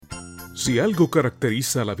Si algo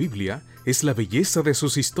caracteriza a la Biblia, es la belleza de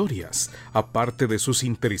sus historias, aparte de sus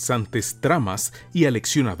interesantes tramas y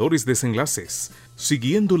aleccionadores desenlaces,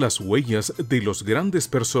 siguiendo las huellas de los grandes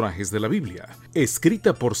personajes de la Biblia,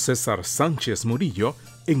 escrita por César Sánchez Murillo,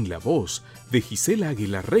 en la voz de Gisela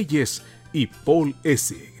Aguilar Reyes y Paul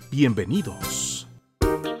S. Bienvenidos.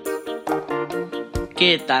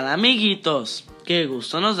 ¿Qué tal, amiguitos? Qué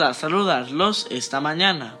gusto nos da saludarlos esta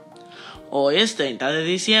mañana. Hoy es 30 de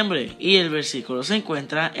diciembre y el versículo se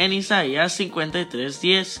encuentra en Isaías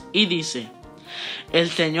 53:10 y dice: El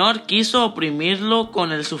Señor quiso oprimirlo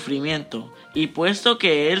con el sufrimiento, y puesto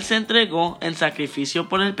que Él se entregó en sacrificio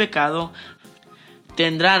por el pecado,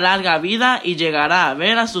 tendrá larga vida y llegará a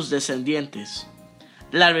ver a sus descendientes.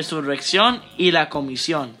 La resurrección y la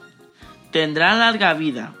comisión. Tendrá larga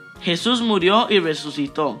vida. Jesús murió y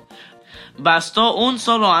resucitó. Bastó un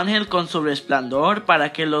solo ángel con su resplandor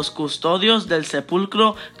para que los custodios del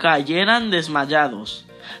sepulcro cayeran desmayados.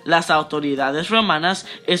 Las autoridades romanas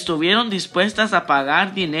estuvieron dispuestas a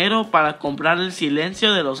pagar dinero para comprar el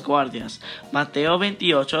silencio de los guardias. Mateo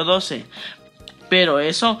 28:12. Pero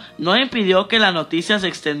eso no impidió que la noticia se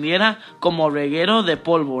extendiera como reguero de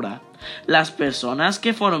pólvora. Las personas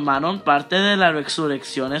que formaron parte de la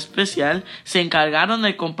resurrección especial se encargaron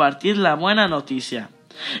de compartir la buena noticia.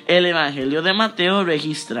 El Evangelio de Mateo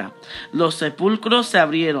registra: los sepulcros se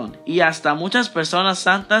abrieron y hasta muchas personas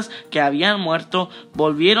santas que habían muerto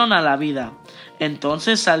volvieron a la vida.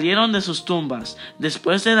 Entonces salieron de sus tumbas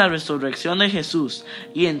después de la resurrección de Jesús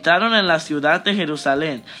y entraron en la ciudad de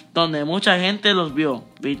Jerusalén, donde mucha gente los vio.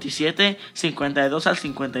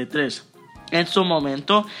 27:52-53. En su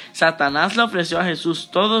momento, Satanás le ofreció a Jesús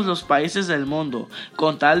todos los países del mundo,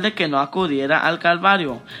 con tal de que no acudiera al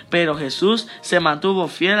Calvario, pero Jesús se mantuvo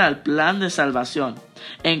fiel al plan de salvación.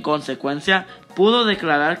 En consecuencia, pudo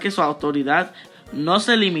declarar que su autoridad no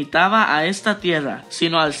se limitaba a esta tierra,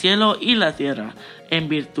 sino al cielo y la tierra. En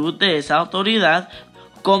virtud de esa autoridad,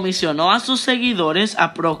 comisionó a sus seguidores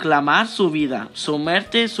a proclamar su vida, su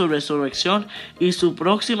muerte, su resurrección y su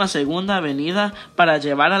próxima segunda venida para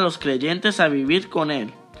llevar a los creyentes a vivir con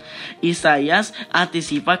él. Isaías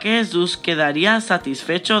anticipa que Jesús quedaría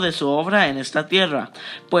satisfecho de su obra en esta tierra,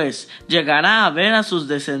 pues llegará a ver a sus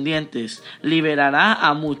descendientes, liberará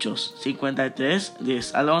a muchos.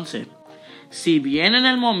 53:10-11. Si bien en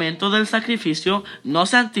el momento del sacrificio no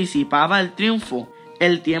se anticipaba el triunfo,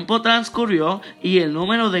 el tiempo transcurrió y el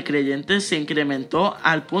número de creyentes se incrementó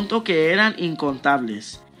al punto que eran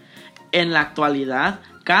incontables. En la actualidad,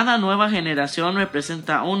 cada nueva generación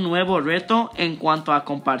representa un nuevo reto en cuanto a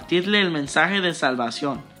compartirle el mensaje de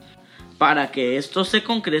salvación. Para que esto se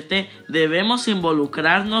concrete, debemos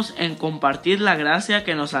involucrarnos en compartir la gracia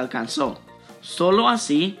que nos alcanzó. Solo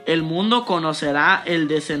así el mundo conocerá el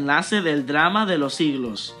desenlace del drama de los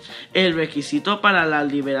siglos. El requisito para la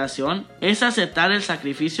liberación es aceptar el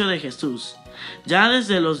sacrificio de Jesús. Ya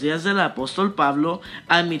desde los días del apóstol Pablo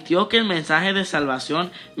admitió que el mensaje de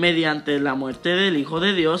salvación mediante la muerte del Hijo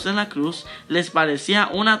de Dios en la cruz les parecía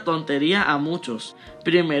una tontería a muchos.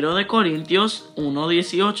 1 Corintios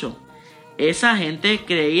 1:18. Esa gente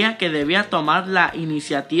creía que debía tomar la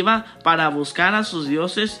iniciativa para buscar a sus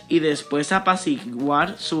dioses y después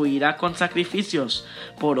apaciguar su ira con sacrificios.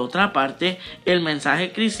 Por otra parte, el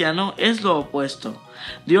mensaje cristiano es lo opuesto.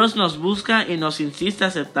 Dios nos busca y nos insiste a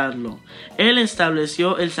aceptarlo. Él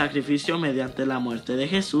estableció el sacrificio mediante la muerte de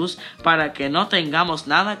Jesús para que no tengamos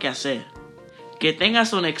nada que hacer. Que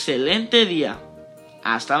tengas un excelente día.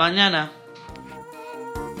 Hasta mañana.